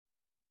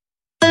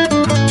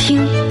听，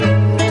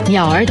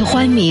鸟儿的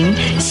欢鸣，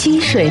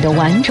溪水的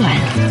婉转。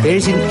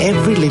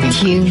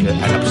听，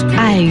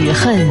爱与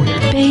恨，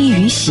悲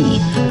与喜，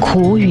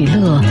苦与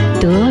乐，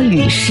得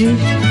与失。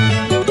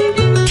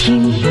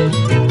听，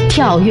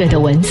跳跃的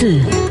文字，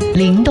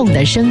灵动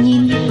的声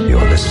音。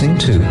You're listening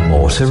to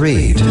More to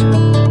Read。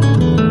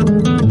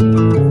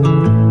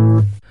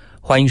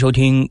欢迎收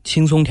听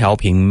轻松调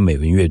频美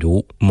文阅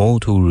读 More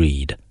to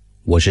Read，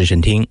 我是沈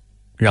听，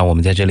让我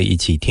们在这里一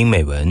起听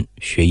美文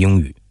学英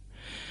语。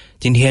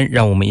今天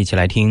让我们一起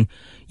来听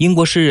英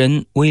国诗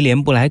人威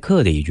廉布莱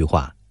克的一句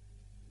话，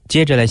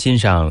接着来欣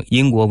赏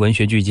英国文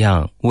学巨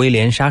匠威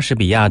廉莎士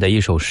比亚的一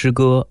首诗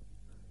歌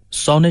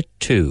Sonnet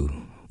 2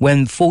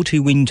 When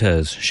 40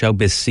 winters shall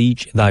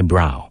besiege thy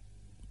brow，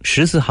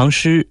 14行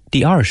诗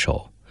第2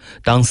首，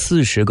当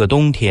40个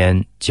冬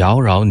天搅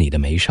扰你的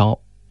眉梢。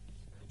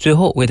最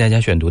后为大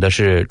家选读的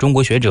是中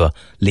国学者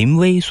林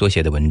威所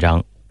写的文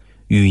章，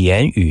语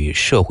言与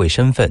社会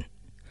身份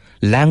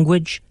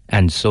Language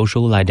and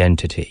Social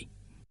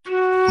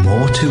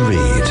Identity。More to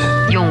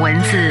read， 用文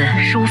字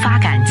抒发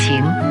感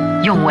情，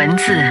用文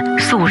字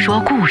诉说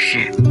故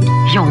事，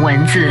用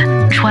文字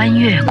穿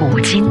越古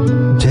今。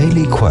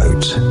 Daily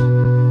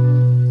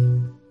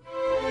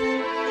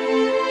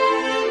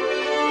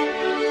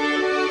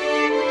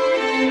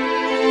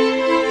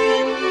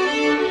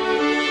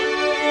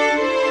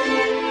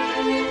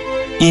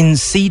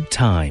seed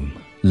time,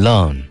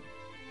 learn.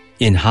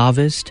 In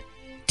harvest,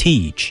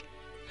 teach.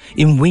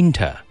 In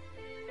winter,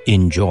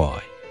 enjoy.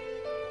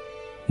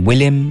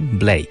 William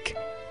Blake。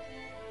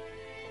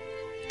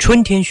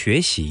 春天学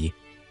习，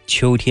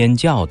秋天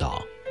教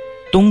导，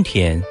冬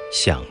天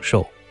享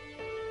受。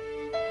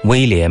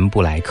威廉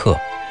布莱克。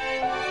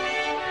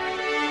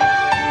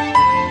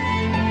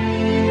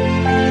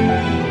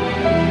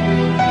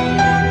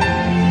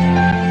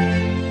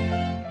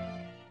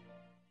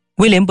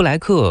威廉布莱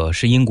克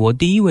是英国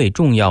第一位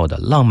重要的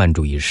浪漫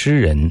主义诗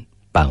人、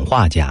版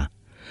画家，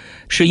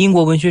是英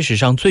国文学史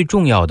上最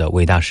重要的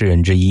伟大诗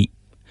人之一。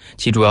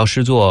其主要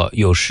诗作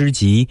有诗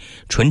集《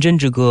纯真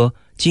之歌》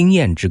《经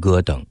验之歌》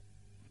等。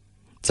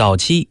早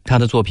期他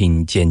的作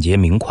品简洁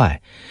明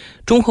快，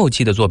中后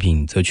期的作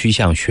品则趋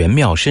向玄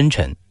妙深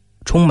沉，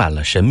充满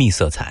了神秘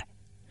色彩。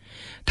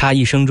他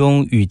一生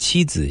中与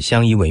妻子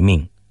相依为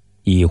命，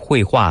以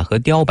绘画和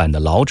雕版的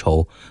劳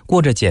愁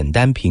过着简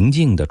单平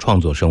静的创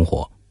作生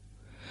活。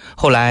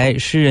后来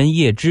诗人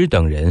叶芝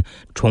等人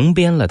重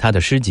编了他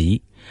的诗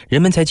集，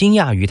人们才惊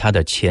讶于他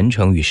的虔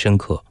诚与深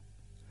刻。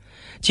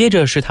接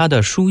着是他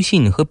的书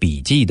信和笔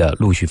记的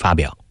陆续发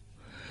表，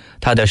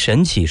他的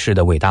神启式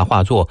的伟大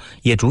画作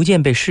也逐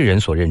渐被世人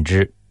所认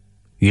知。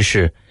于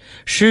是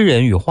诗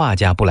人与画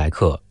家布莱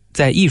克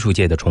在艺术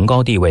界的崇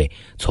高地位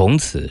从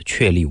此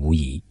确立无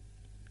疑。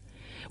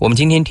我们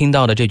今天听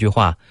到的这句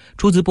话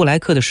出自布莱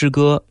克的诗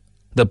歌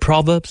The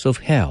Proverbs of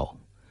Hell，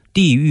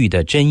 地狱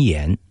的箴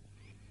言。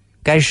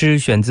该诗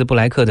选自布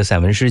莱克的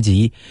散文诗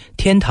集《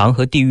天堂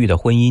和地狱的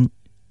婚姻》。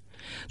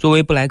作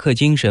为布莱克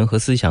精神和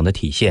思想的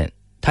体现，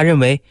他认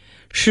为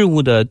事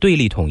物的对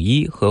立统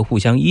一和互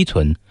相依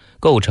存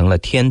构成了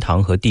天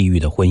堂和地狱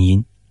的婚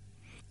姻。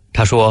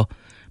他说，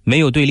没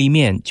有对立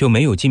面就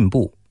没有进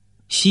步，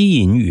吸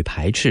引与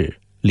排斥，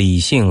理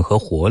性和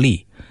活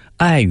力，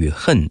爱与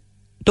恨，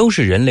都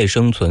是人类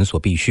生存所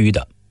必须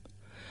的。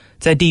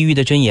在地狱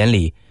的箴言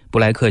里，布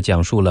莱克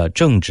讲述了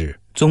政治、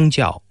宗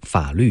教、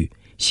法律、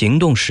行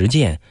动实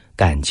践、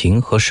感情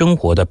和生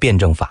活的辩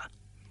证法。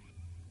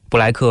布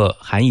莱克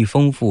含义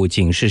丰富、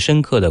警示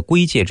深刻的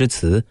归戒之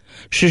词，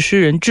是诗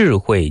人智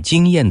慧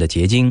经验的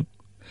结晶。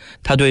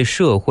他对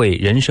社会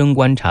人生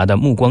观察的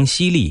目光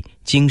犀利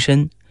精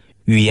深，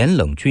语言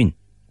冷峻，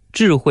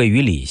智慧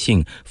与理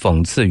性，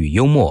讽刺与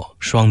幽默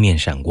双面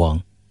闪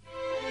光。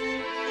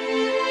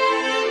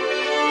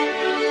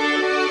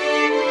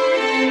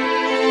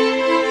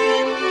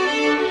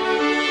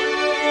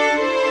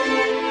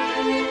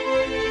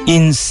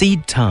In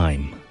seed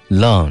time,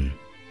 learn.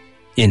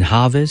 In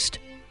harvest,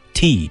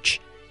 teach.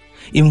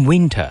 In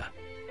winter,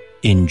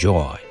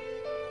 enjoy.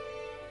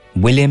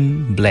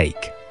 William Blake。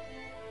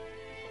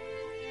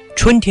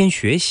 春天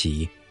学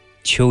习，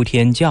秋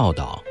天教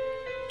导，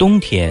冬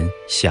天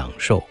享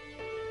受。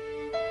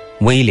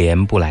威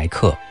廉布莱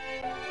克。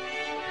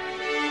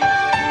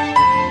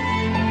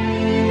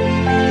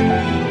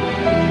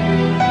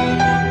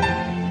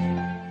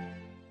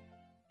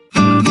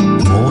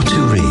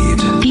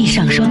闭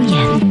上双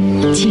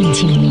眼，静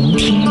静聆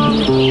听，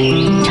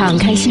敞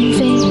开心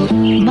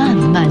扉，慢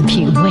慢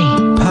品味。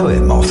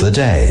 Poem of the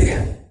day。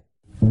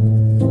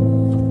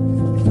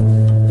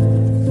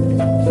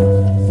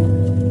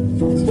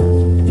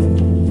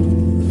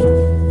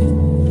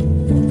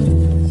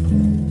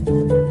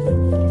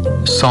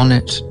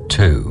 Sonnet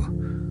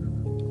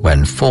 2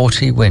 When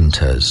 40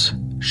 winters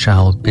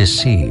shall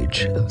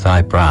besiege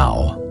thy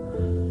brow.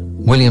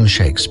 William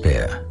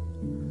Shakespeare.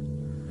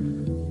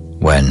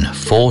 When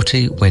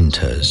 40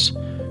 winters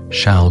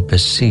shall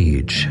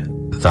besiege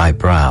thy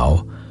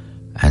brow,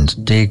 and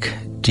dig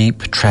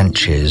deep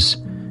trenches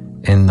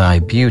in thy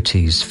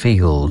beauty's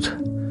field,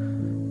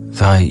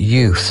 thy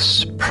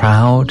youth's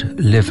proud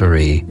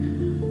livery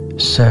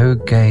so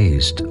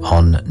gazed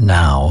on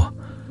now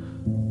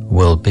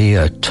will be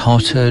a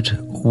tottered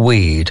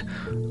weed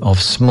of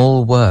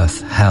small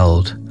worth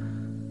held.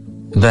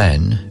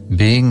 Then,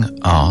 being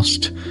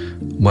asked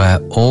where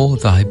all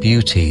thy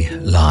beauty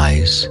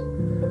lies,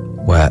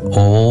 where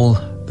all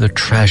the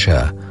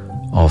treasure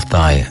of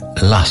thy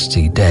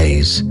lusty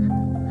days,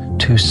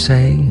 to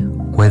say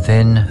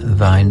within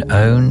thine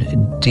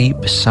own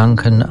deep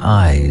sunken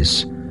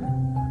eyes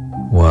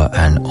were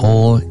an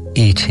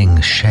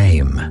all-eating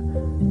shame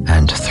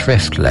and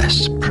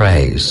thriftless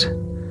praise,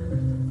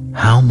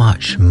 how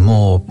much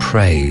more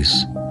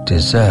praise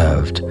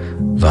deserved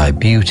thy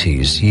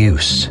beauty's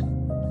use,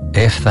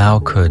 if thou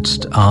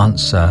couldst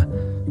answer,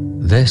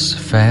 this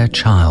fair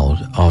child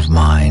of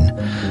mine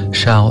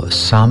shall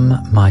sum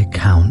my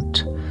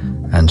count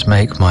and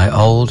make my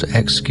old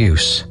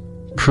excuse,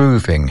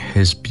 proving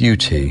his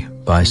beauty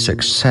by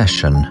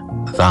succession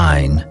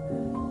thine.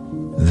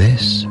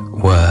 This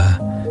were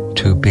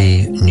to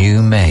be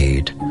new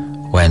made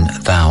when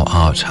thou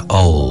art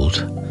old,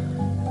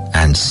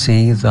 and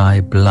see thy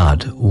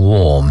blood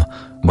warm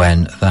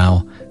when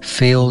thou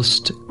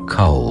feel'st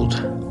cold.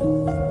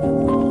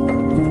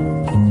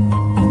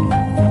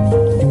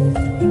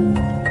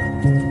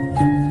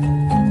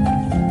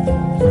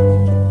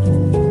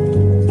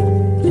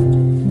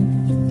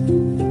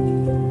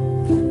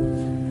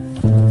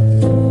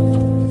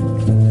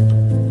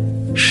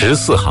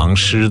 14行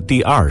诗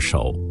第2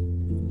首，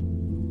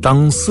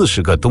当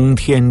40个冬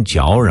天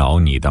搅扰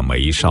你的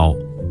眉梢，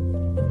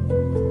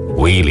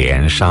威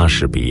廉·莎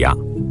士比亚。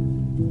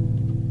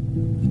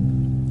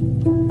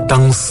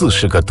当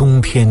40个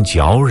冬天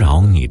搅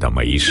扰你的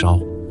眉梢，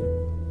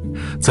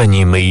在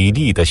你美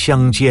丽的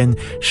香间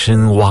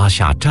深挖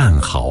下战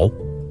壕，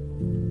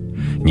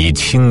你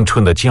青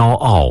春的骄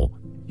傲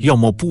要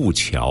么不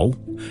瞧，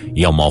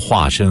要么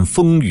化身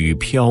风雨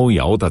飘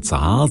摇的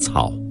杂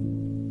草。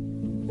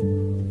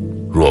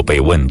若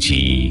被问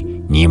及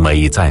你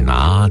美在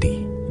哪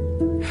里，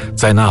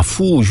在那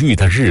富裕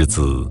的日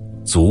子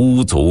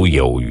足足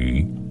有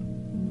余。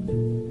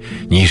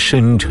你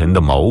深沉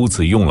的眸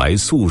子用来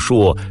诉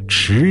说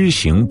迟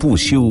行不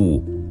休，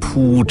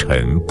铺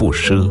陈不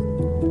奢。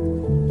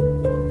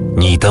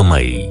你的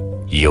美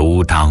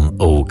犹当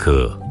讴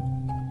歌。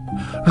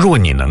若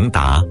你能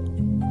答，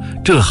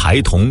这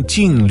孩童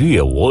尽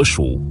略我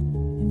属，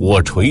我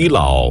垂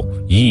老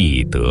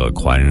亦得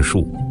宽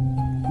恕。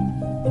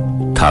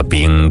他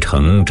秉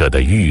承着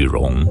的玉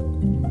容，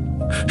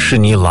是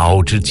你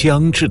老之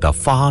将至的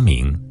发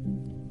明。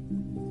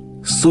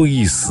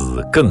虽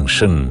死更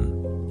生，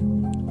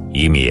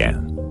以免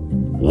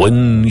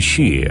温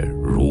血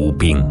如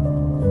冰。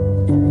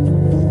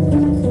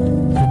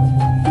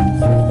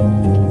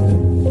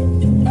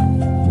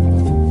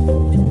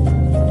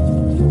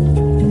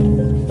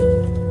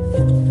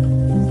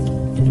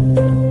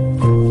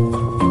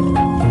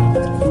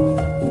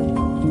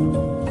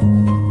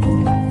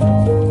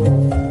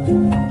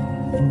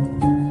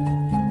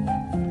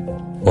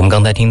我们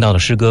刚才听到的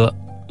诗歌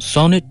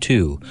Sonnet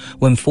 2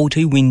 When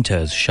 40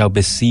 Winters Shall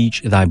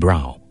Besiege Thy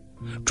Brow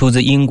出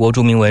自英国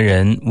著名文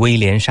人威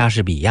廉·莎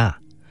士比亚，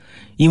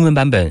英文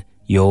版本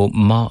由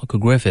Mark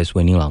Griffiths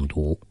为您朗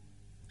读，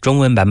中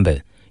文版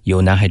本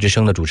由南海之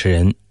声的主持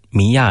人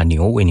米亚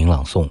牛为您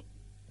朗诵。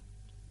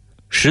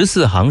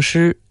14行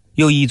诗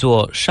又译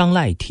作商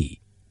赖体，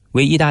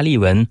为意大利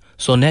文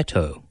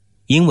Sonetto，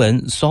 英文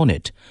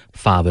Sonnet，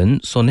 法文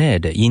Sonnet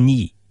的音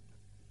译，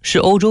是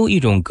欧洲一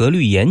种格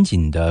律严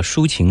谨的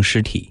抒情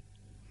诗体，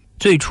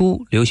最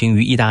初流行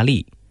于意大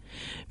利。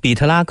比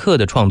特拉克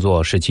的创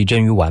作使其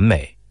臻于完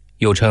美，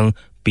又称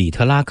比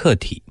特拉克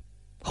体，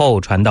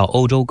后传到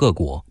欧洲各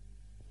国。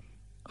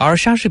而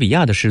莎士比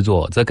亚的诗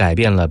作则改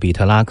变了比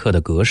特拉克的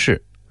格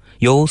式，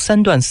由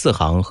3段4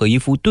行和一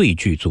副对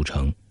句组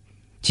成，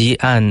即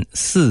按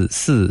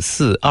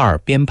4442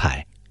编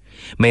排，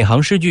每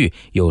行诗句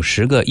有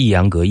10个抑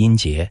扬格音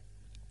节，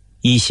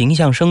以形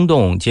象生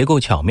动、结构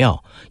巧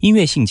妙、音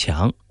乐性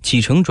强、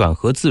起承转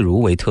合自如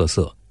为特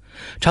色，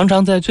常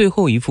常在最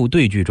后一副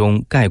对句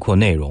中概括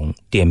内容、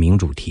点明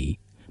主题，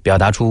表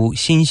达出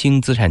新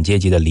兴资产阶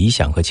级的理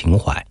想和情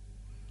怀。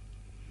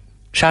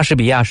莎士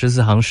比亚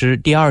14行诗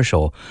第2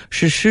首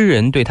是诗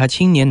人对他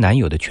青年男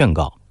友的劝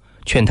告，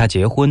劝他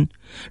结婚，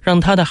让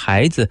他的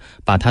孩子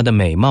把他的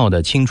美貌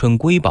的青春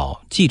瑰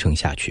宝继承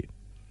下去。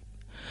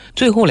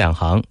最后2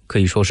行可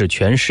以说是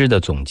全诗的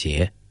总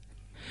结。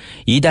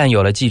一旦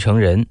有了继承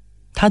人，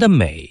他的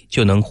美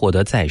就能获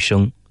得再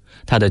生，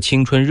他的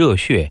青春热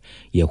血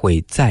也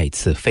会再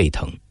次沸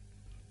腾。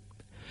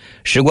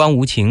时光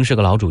无情是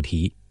个老主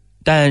题，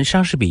但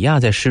莎士比亚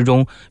在诗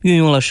中运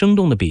用了生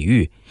动的比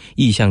喻，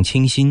意象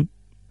清新，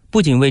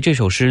不仅为这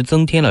首诗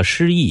增添了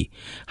诗意，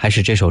还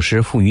使这首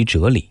诗富于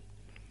哲理。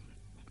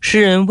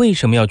诗人为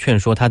什么要劝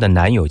说她的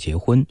男友结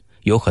婚，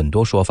有很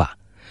多说法，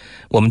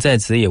我们在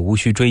此也无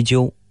需追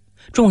究。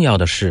重要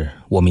的是，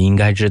我们应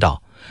该知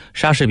道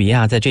莎士比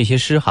亚在这些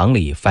诗行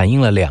里反映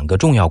了2个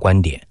重要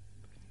观点。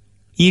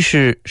一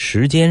是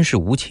时间是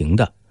无情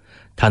的，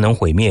它能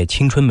毁灭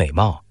青春美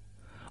貌；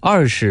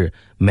二是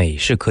美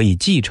是可以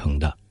继承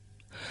的，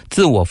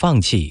自我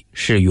放弃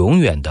是永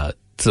远的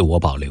自我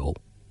保留。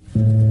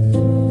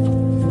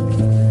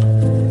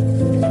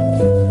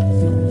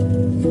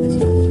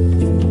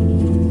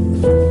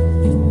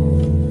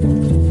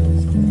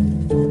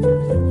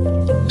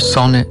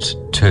Sonnet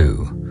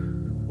 2.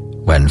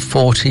 When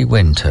 40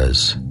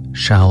 winters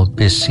shall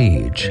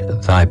besiege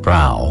thy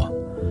brow.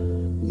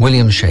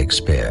 William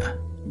Shakespeare.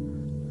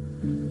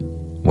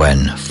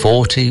 When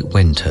 40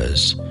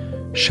 winters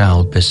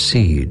shall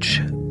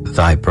besiege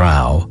thy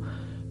brow,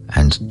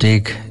 and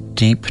dig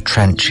deep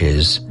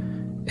trenches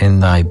in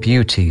thy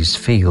beauty's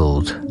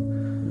field,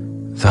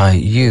 thy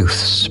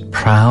youth's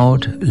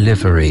proud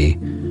livery,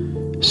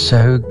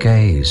 so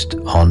gazed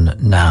on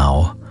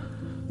now,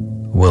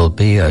 will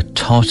be a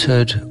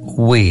tottered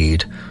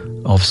weed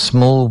of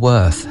small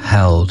worth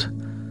held.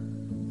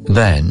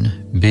 Then,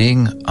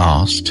 being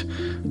asked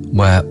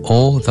where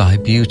all thy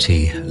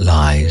beauty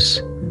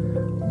lies,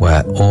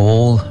 where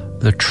all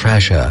the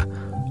treasure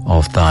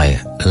of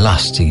thy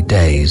lusty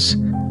days,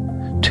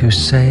 to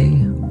say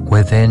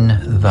within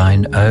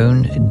thine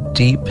own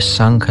deep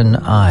sunken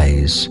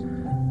eyes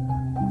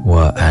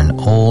were an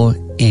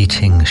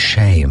all-eating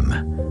shame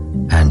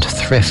and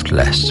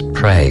thriftless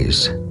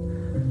praise,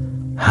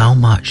 how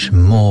much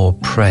more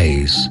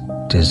praise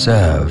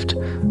deserved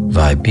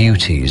thy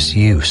beauty's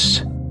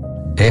use,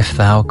 if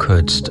thou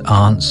couldst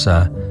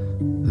answer,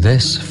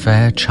 this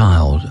fair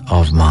child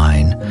of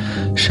mine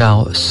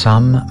shall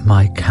sum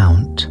my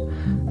count,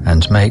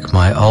 and make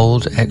my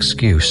old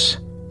excuse,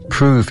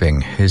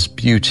 proving his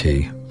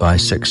beauty by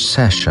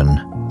succession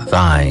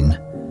thine.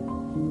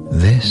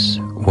 This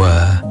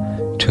were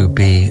to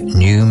be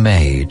new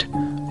made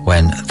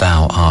when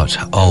thou art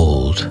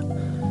old,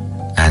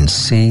 and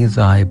see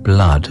thy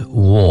blood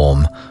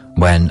warm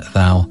when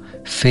thou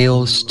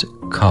feel'st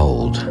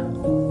cold.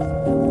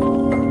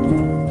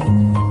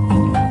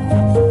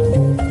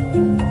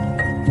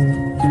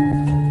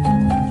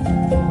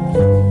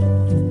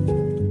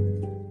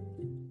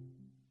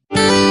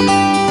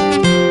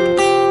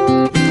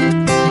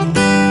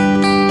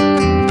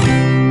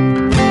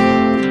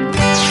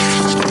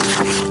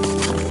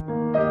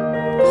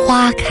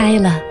花开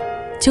了，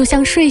就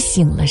像睡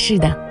醒了似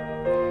的；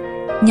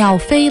鸟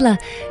飞了，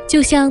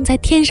就像在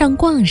天上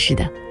逛似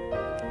的；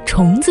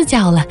虫子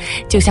叫了，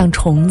就像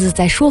虫子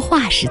在说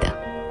话似的。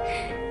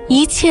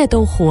一切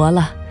都活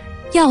了，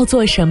要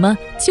做什么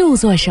就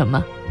做什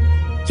么，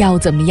要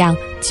怎么样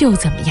就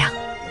怎么样，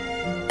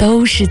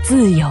都是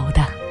自由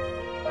的。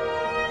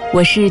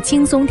我是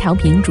轻松调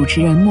频主持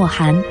人莫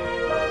涵，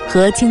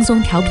和轻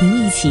松调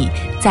频一起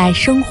在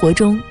生活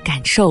中感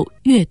受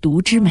阅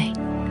读之美。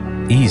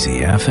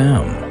Easy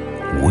FM,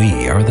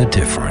 we are the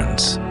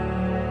difference.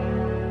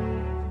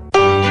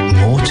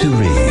 More to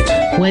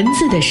read. 文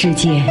字的世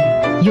界，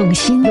用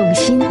心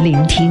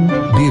聆听。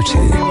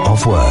Beauty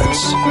of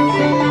words.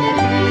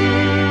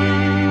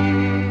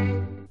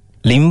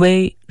 林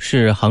威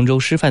是杭州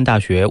师范大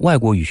学外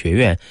国语学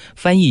院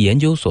翻译研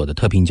究所的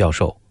特聘教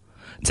授，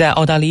在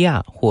澳大利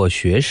亚获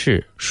学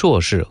士、硕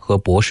士和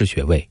博士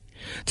学位，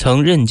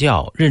曾任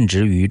教任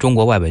职于中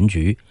国外文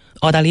局、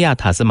澳大利亚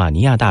塔斯马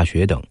尼亚大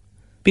学等，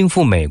并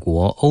赴美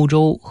国、欧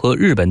洲和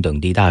日本等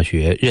地大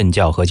学任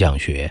教和讲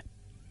学，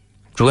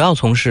主要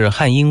从事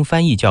汉英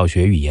翻译教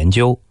学与研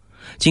究，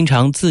经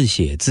常自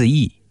写自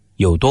译，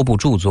有多部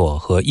著作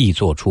和译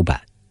作出版。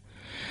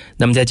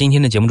那么在今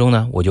天的节目中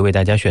呢，我就为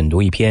大家选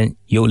读一篇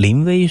由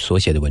林威所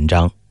写的文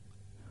章《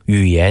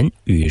语言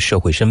与社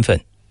会身份》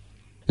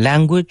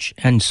 Language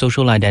and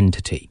Social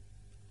Identity，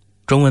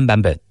 中文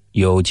版本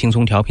由轻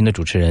松调频的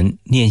主持人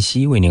念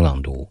希为您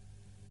朗读。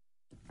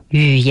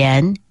语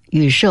言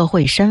与社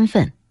会身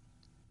份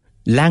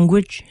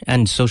Language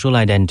and Social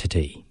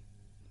Identity。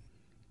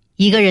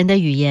 一个人的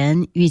语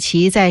言与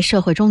其在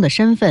社会中的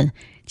身份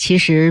其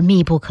实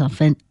密不可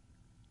分。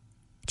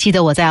记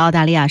得我在澳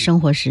大利亚生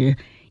活时，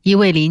一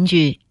位邻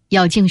居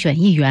要竞选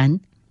议员，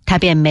他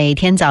便每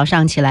天早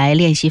上起来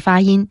练习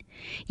发音，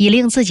以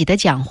令自己的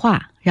讲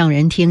话让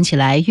人听起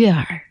来悦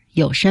耳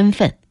有身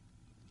份。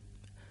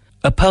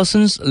A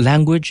person's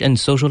language and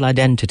social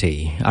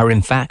identity are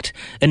in fact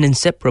an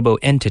inseparable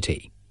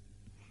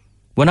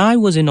entity.When I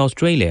was in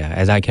Australia,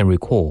 as I can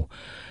recall,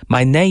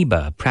 my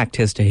neighbor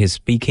practiced his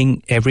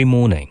speaking every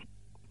morning,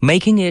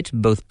 making it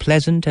both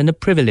pleasant and a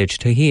privilege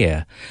to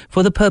hear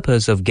for the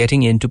purpose of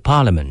getting into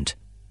Parliament.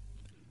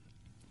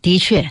 的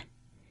确，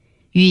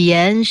语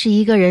言是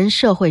一个人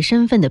社会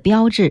身份的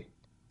标志，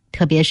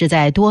特别是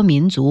在多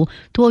民族、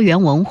多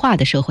元文化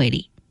的社会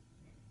里。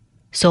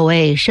所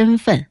谓身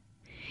份，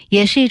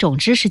也是一种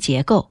知识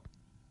结构，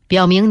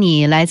表明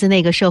你来自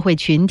那个社会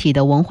群体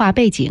的文化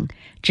背景、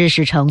知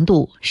识程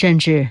度，甚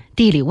至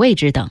地理位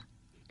置等。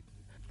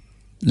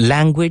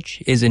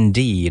Language is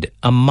indeed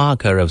a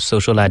marker of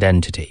social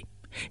identity,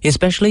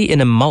 especially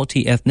in a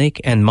multi-ethnic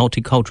and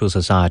multicultural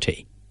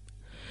society.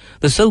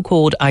 The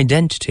so-called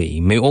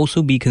identity may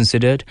also be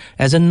considered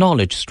as a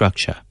knowledge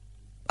structure,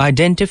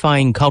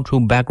 identifying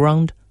cultural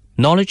background,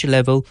 knowledge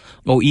level,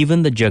 or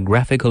even the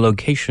geographical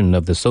location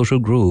of the social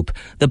group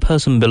the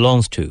person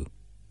belongs to.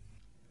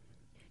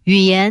 语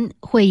言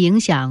会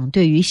影响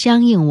对于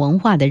相应文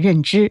化的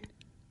认知。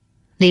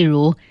例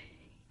如，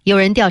有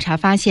人调查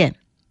发现，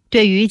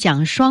对于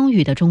讲双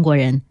语的中国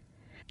人，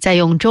在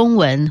用中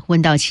文问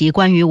到其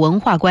关于文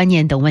化观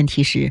念等问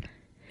题时，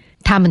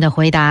他们的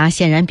回答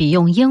显然比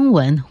用英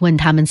文问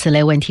他们此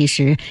类问题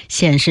时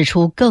显示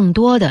出更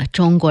多的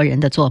中国人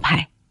的做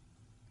派。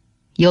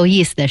有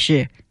意思的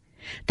是，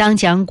当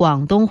讲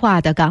广东话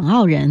的港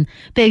澳人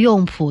被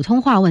用普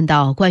通话问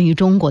到关于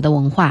中国的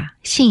文化、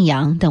信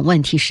仰等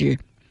问题时，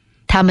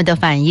他们的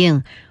反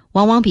应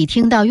往往比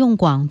听到用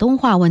广东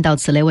话问到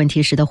此类问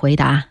题时的回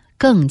答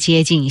更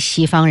接近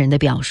西方人的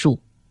表述。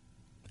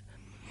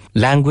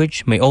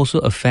Language may also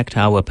affect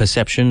our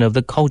perception of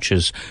the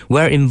cultures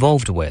we're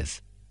involved with.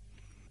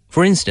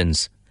 For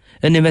instance,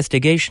 an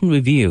investigation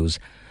reveals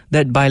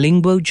that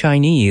bilingual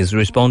Chinese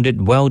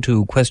responded well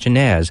to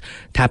questionnaires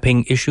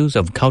tapping issues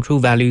of cultural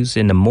values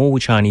in a more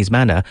Chinese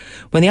manner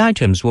when the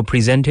items were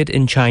presented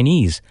in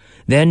Chinese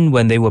than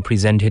when they were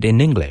presented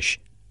in English.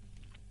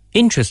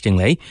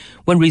 Interestingly,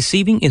 when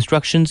receiving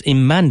instructions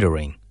in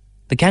Mandarin,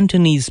 the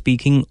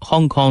Cantonese-speaking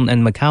Hong Kong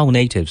and Macau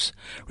natives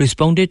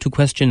responded to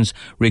questions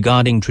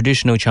regarding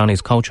traditional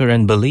Chinese culture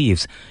and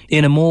beliefs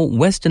in a more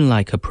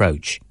Western-like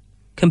approach,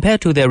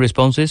 compared to their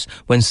responses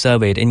when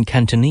surveyed in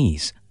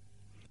Cantonese.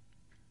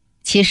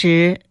 其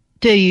实，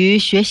对于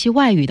学习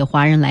外语的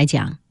华人来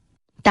讲，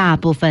大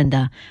部分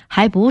的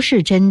还不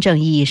是真正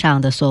意义上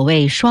的所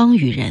谓双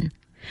语人，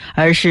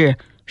而是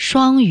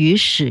双语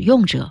使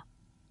用者。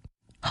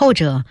后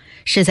者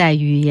是在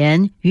语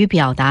言与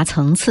表达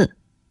层次，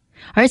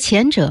而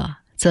前者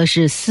则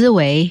是思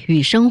维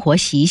与生活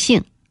习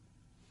性。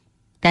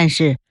但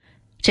是，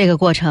这个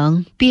过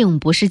程并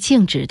不是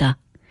静止的，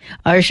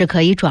而是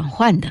可以转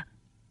换的。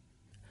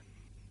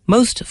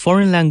Most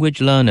foreign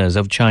language learners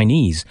of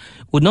Chinese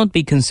would not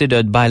be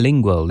considered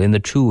bilingual in the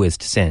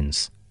truest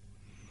sense.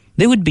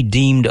 They would be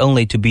deemed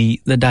only to be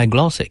the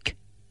diglossic.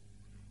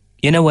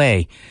 In a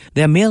way,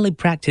 they are merely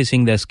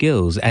practicing their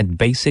skills at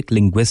basic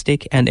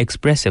linguistic and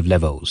expressive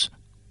levels.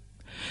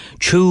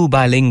 True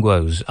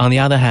bilinguals, on the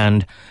other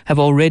hand, have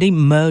already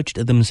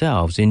merged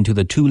themselves into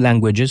the two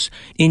languages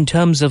in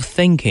terms of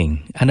thinking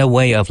and a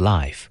way of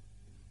life.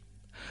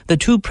 The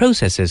two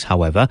processes,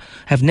 however,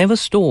 have never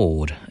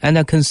stalled and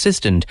are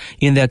consistent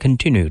in their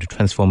continued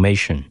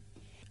transformation.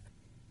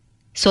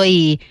 所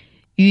以，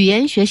语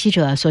言学习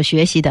者所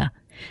学习的，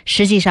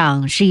实际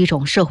上是一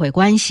种社会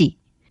关系，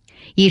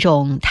一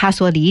种他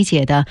所理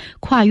解的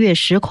跨越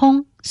时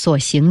空所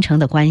形成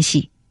的关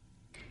系。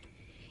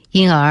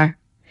因而，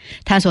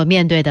他所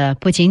面对的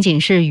不仅仅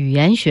是语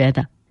言学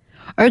的，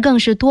而更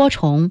是多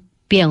重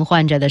变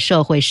换着的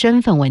社会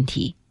身份问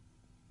题。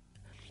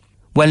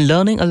When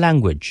learning a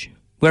language,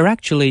 we're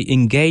actually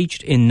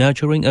engaged in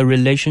nurturing a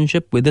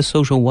relationship with the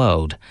social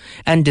world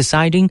and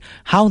deciding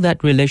how that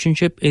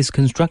relationship is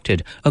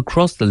constructed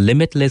across the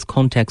limitless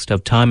context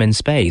of time and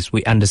space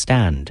we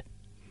understand.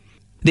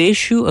 The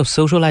issue of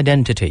social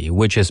identity,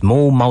 which is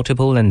more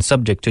multiple and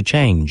subject to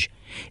change,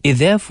 is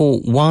therefore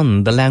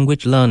one the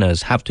language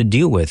learners have to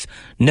deal with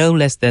no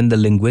less than the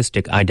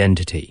linguistic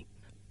identity.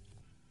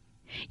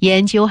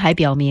 研究还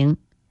表明，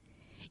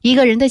一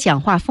个人的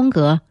讲话风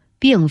格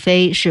并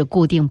非是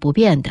固定不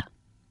变的，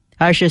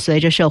而是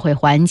随着社会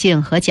环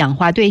境和讲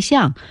话对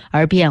象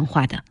而变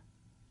化的。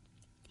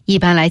一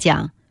般来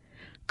讲，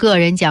个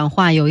人讲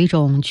话有一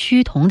种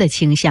趋同的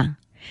倾向，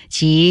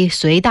即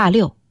随大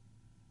流，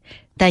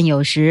但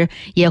有时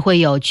也会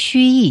有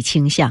趋异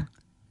倾向，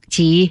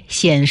即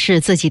显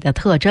示自己的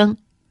特征。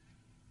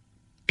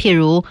譬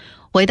如，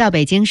回到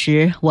北京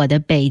时，我的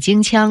北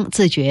京腔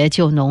自觉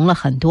就浓了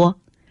很多，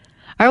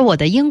而我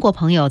的英国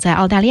朋友在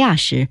澳大利亚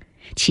时，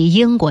其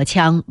英国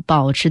腔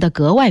保持得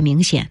格外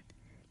明显，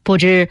不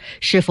知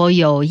是否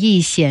有意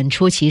显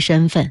出其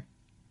身份。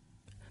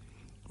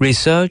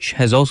Research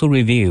has also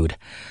revealed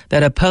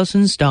that a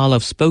person's style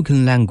of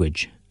spoken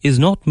language is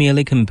not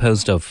merely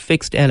composed of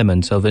fixed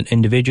elements of an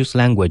individual's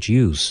language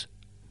use.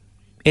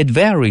 It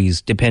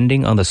varies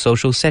depending on the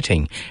social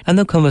setting and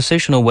the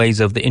conversational ways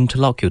of the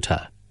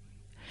interlocutor.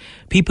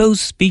 People's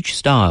speech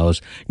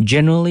styles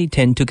generally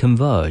tend to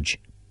converge,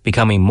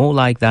 becoming more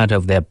like that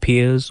of their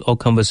peers or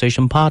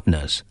conversation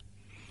partners,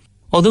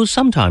 although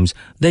sometimes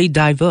they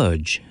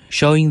diverge,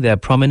 showing their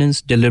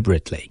prominence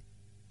deliberately.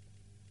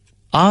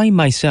 I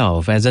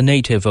myself, as a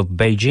native of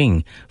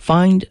Beijing,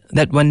 find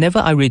that whenever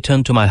I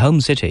return to my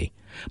home city,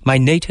 my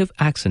native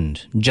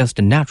accent just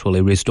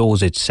naturally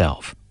restores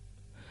itself.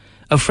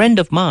 A friend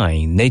of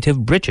mine,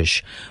 native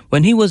British,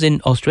 when he was in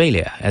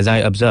Australia, as I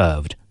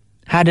observed,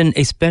 had an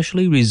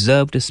especially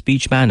reserved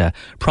speech manner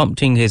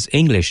prompting his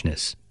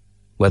Englishness,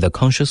 whether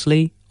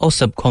consciously or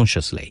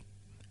subconsciously.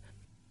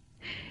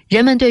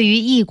 人们对于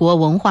异国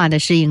文化的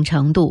适应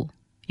程度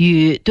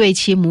与对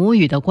其母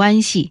语的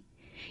关系，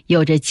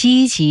有着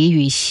积极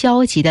与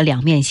消极的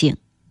两面性，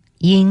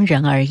因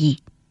人而异。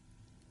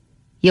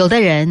有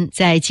的人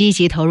在积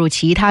极投入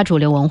其他主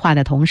流文化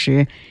的同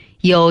时，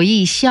有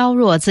意削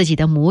弱自己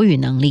的母语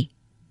能力；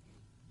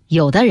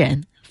有的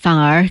人反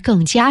而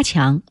更加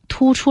强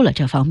突出了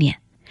这方面，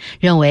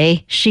认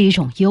为是一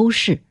种优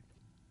势。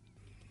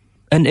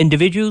An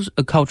individual's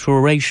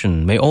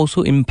acculturation may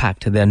also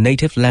impact their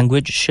native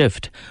language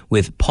shift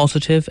with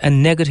positive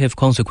and negative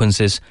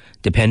consequences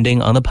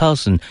depending on the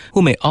person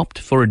who may opt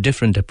for a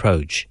different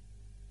approach.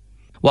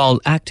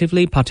 While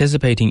actively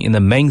participating in the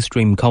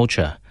mainstream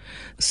culture,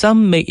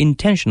 some may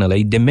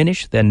intentionally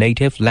diminish their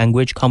native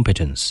language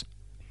competence.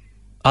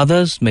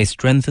 Others may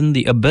strengthen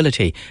the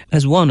ability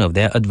as one of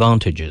their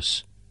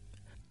advantages.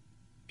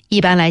 一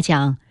般来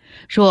讲，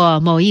若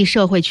某一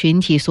社会群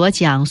体所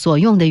讲所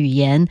用的语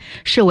言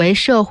是为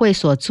社会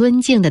所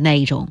尊敬的那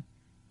一种，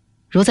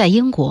如在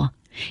英国，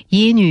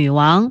以女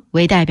王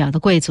为代表的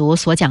贵族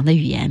所讲的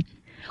语言，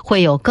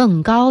会有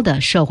更高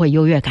的社会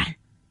优越感，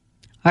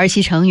而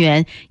其成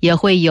员也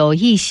会有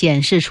意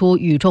显示出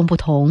与众不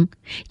同，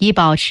以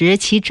保持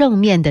其正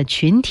面的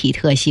群体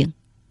特性。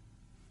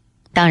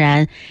当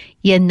然，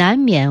也难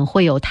免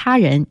会有他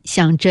人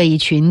向这一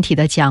群体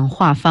的讲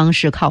话方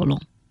式靠拢。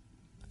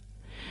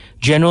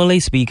Generally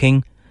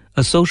speaking,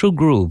 a social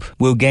group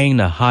will gain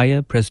a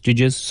higher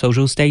prestigious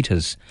social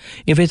status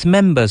if its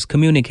members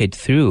communicate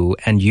through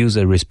and use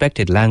a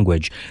respected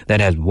language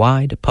that has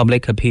wide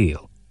public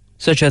appeal,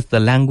 such as the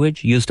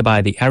language used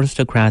by the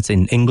aristocrats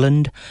in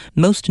England,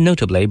 most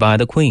notably by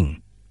the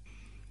Queen.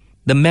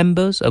 The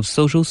members of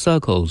social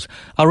circles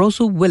are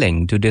also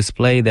willing to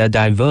display their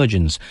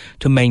divergence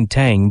to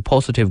maintain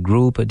positive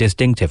group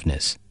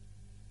distinctiveness.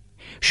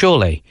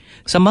 Surely,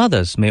 some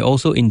others may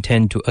also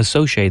intend to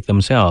associate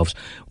themselves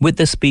with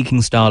the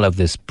speaking style of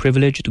this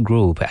privileged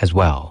group as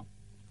well.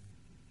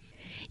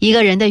 一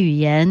个人的语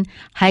言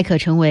还可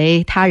成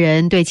为他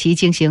人对其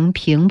进行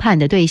评判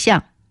的对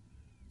象。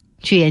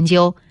据研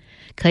究，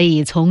可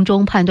以从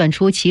中判断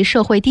出其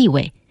社会地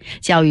位、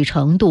教育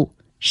程度、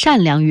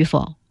善良与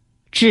否、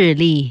智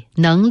力、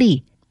能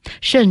力，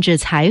甚至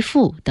财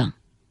富等。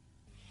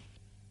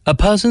A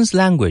person's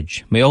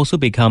language may also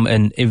become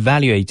an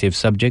evaluative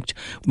subject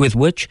with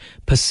which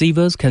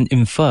perceivers can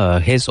infer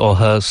his or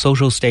her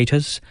social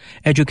status,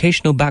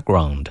 educational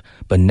background,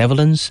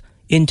 benevolence,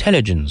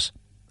 intelligence,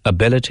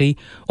 ability,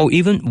 or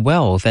even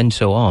wealth and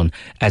so on,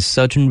 as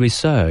certain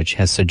research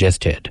has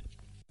suggested.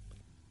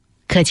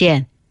 可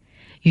见，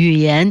语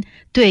言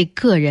对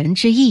个人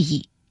之意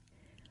义。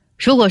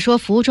如果说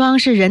服装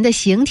是人的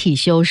形体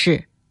修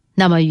饰，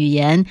那么语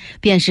言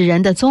便是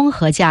人的综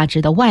合价值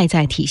的外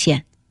在体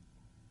现。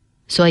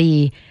所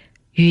以，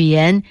语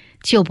言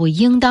就不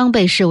应当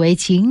被视为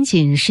仅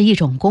仅是一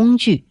种工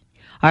具，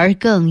而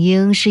更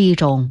应是一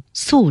种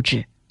素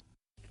质。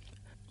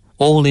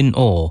All in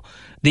all,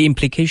 the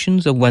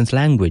implications of one's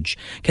language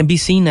can be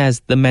seen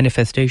as the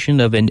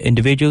manifestation of an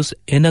individual's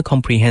inner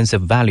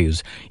comprehensive values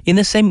in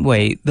the same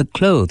way that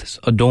clothes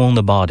adorn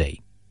the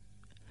body.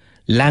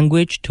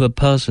 Language to a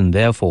person,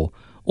 therefore,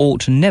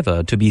 ought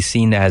never to be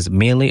seen as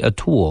merely a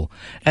tool,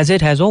 as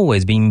it has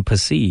always been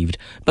perceived,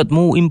 but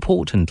more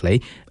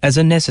importantly, as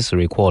a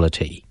necessary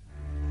quality.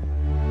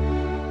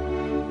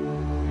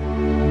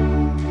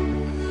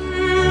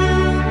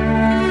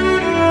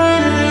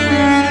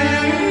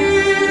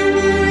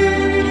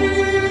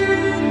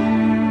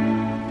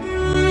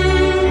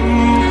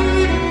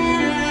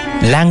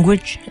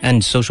 Language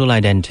and Social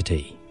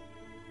Identity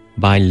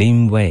by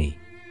Lin Wei.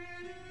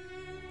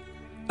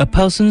 A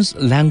person's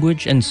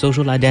language and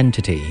social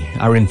identity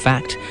are in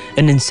fact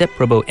an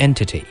inseparable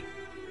entity.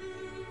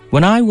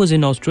 When I was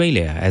in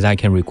Australia, as I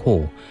can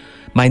recall,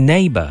 my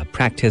neighbor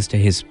practiced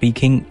his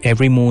speaking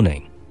every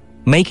morning,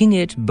 making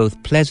it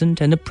both pleasant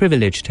and a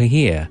privilege to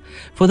hear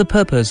for the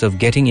purpose of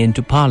getting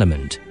into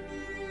Parliament.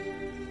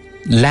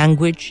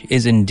 Language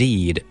is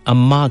indeed a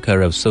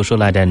marker of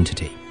social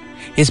identity,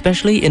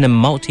 especially in a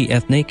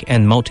multi-ethnic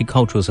and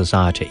multicultural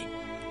society.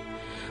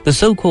 The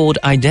so-called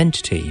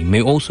identity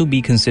may also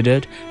be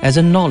considered as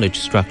a knowledge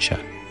structure,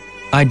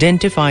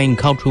 identifying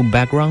cultural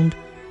background,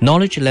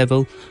 knowledge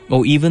level,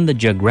 or even the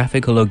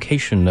geographical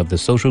location of the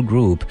social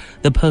group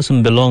the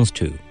person belongs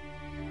to.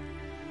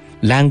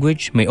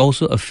 Language may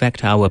also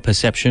affect our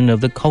perception of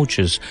the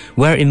cultures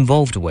we're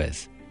involved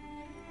with.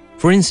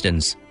 For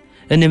instance,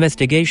 an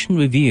investigation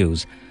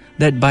reveals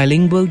that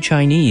bilingual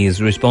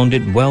Chinese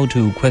responded well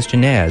to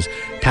questionnaires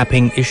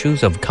tapping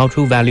issues of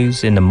cultural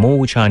values in a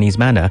more Chinese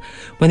manner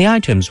when the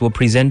items were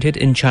presented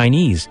in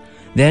Chinese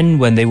than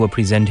when they were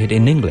presented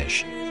in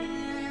English.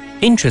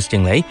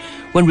 Interestingly,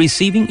 when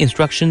receiving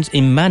instructions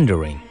in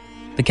Mandarin,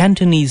 the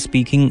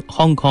Cantonese-speaking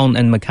Hong Kong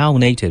and Macau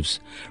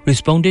natives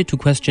responded to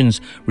questions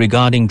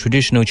regarding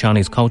traditional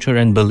Chinese culture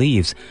and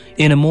beliefs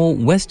in a more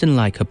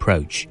Western-like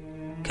approach,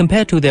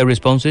 compared to their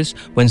responses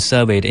when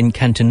surveyed in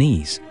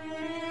Cantonese.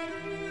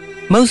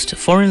 Most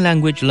foreign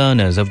language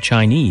learners of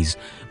Chinese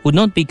would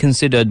not be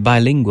considered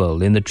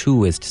bilingual in the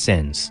truest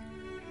sense.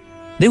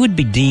 They would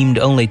be deemed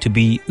only to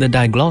be the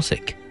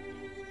diglossic.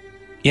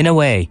 In a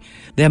way,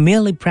 they are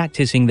merely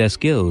practicing their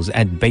skills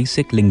at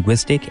basic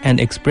linguistic and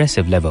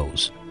expressive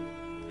levels.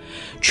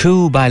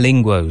 True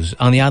bilinguals,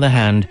 on the other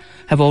hand,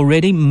 have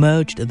already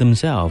merged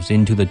themselves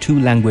into the two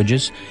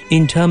languages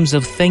in terms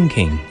of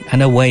thinking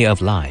and a way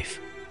of life.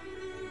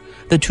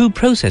 The two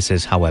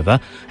processes, however,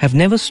 have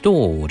never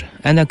stalled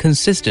and are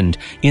consistent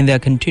in their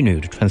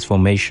continued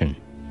transformation.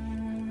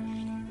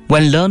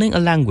 When learning a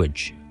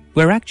language,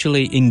 we're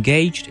actually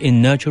engaged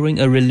in nurturing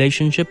a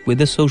relationship with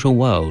the social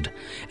world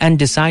and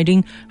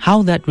deciding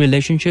how that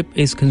relationship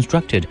is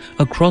constructed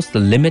across the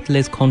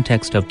limitless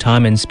context of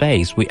time and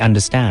space we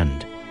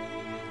understand.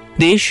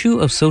 The issue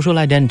of social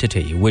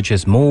identity, which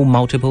is more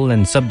multiple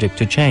and subject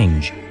to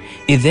change,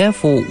 is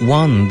therefore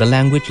one the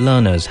language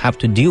learners have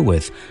to deal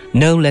with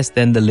no less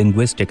than the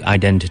linguistic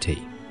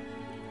identity.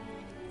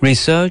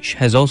 Research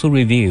has also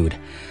revealed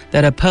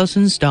that a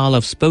person's style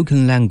of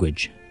spoken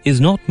language is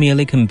not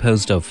merely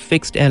composed of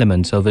fixed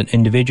elements of an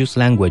individual's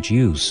language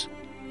use.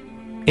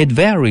 It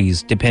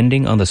varies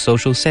depending on the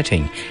social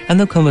setting and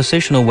the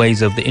conversational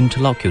ways of the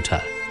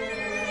interlocutor.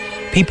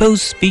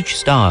 People's speech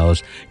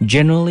styles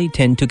generally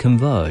tend to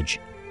converge,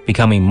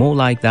 becoming more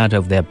like that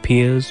of their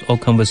peers or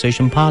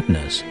conversation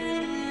partners,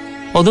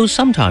 although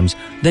sometimes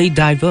they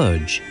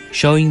diverge,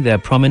 showing their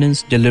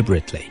prominence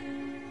deliberately.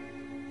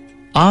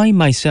 I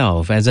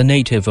myself, as a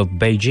native of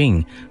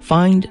Beijing,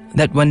 find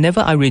that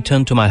whenever I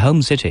return to my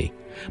home city,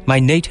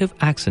 my native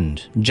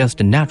accent just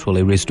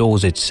naturally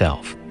restores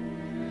itself.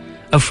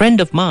 A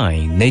friend of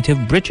mine,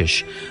 native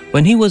British,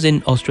 when he was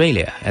in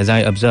Australia, as I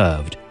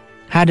observed,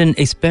 had an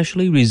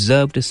especially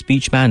reserved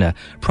speech manner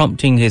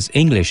prompting his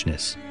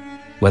Englishness,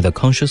 whether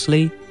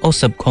consciously or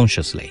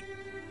subconsciously.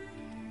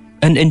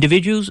 An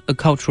individual's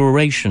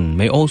acculturation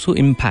may also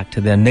impact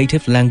their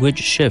native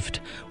language shift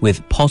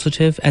with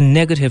positive and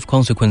negative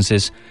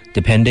consequences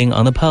depending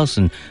on the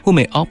person who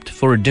may opt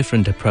for a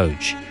different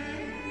approach.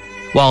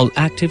 While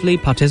actively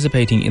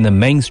participating in the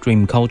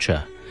mainstream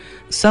culture,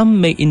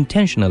 some may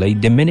intentionally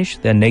diminish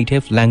their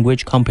native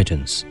language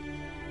competence.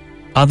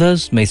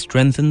 Others may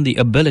strengthen the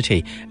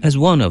ability as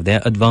one of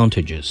their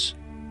advantages.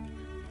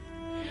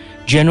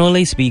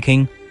 Generally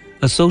speaking,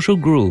 a social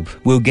group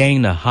will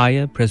gain a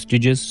higher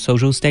prestigious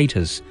social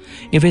status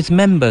if its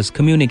members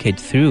communicate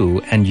through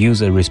and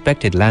use a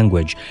respected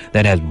language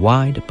that has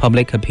wide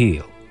public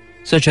appeal,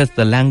 such as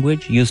the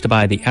language used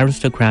by the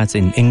aristocrats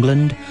in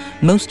England,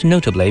 most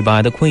notably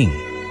by the Queen.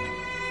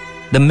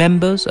 The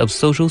members of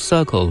social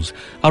circles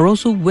are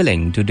also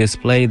willing to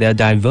display their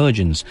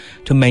divergence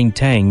to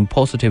maintain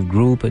positive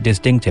group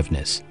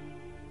distinctiveness.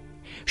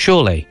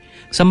 Surely,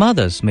 some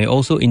others may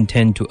also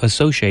intend to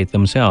associate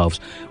themselves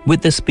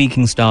with the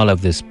speaking style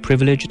of this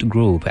privileged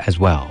group as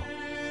well.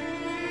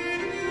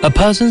 A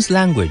person's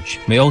language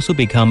may also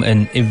become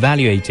an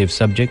evaluative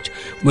subject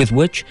with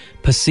which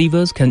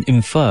perceivers can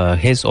infer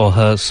his or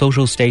her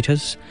social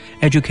status,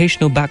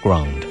 educational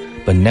background,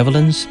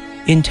 benevolence,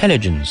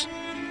 intelligence,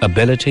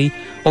 ability,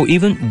 or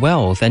even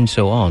wealth and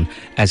so on,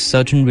 as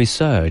certain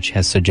research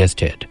has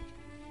suggested.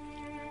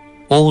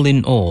 All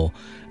in all,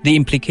 the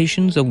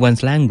implications of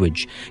one's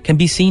language can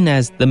be seen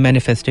as the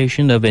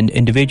manifestation of an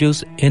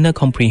individual's inner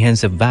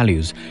comprehensive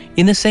values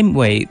in the same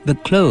way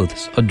that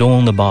clothes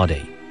adorn the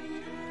body.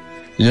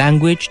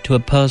 Language to a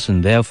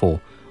person, therefore,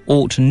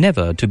 ought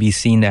never to be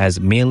seen as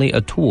merely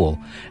a tool,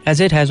 as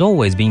it has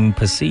always been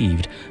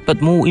perceived,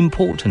 but more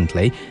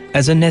importantly,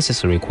 as a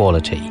necessary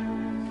quality.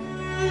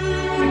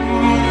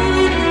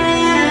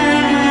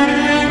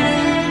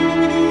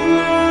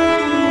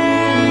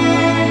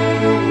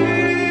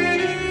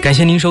 感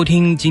谢您收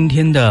听今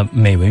天的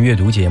美文阅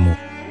读节目。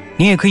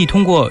您也可以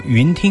通过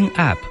云听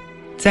App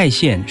在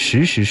线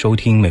实时收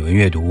听美文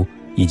阅读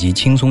以及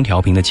轻松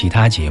调频的其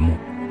他节目。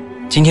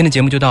今天的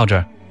节目就到这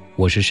儿，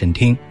我是沈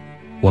听，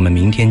我们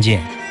明天见。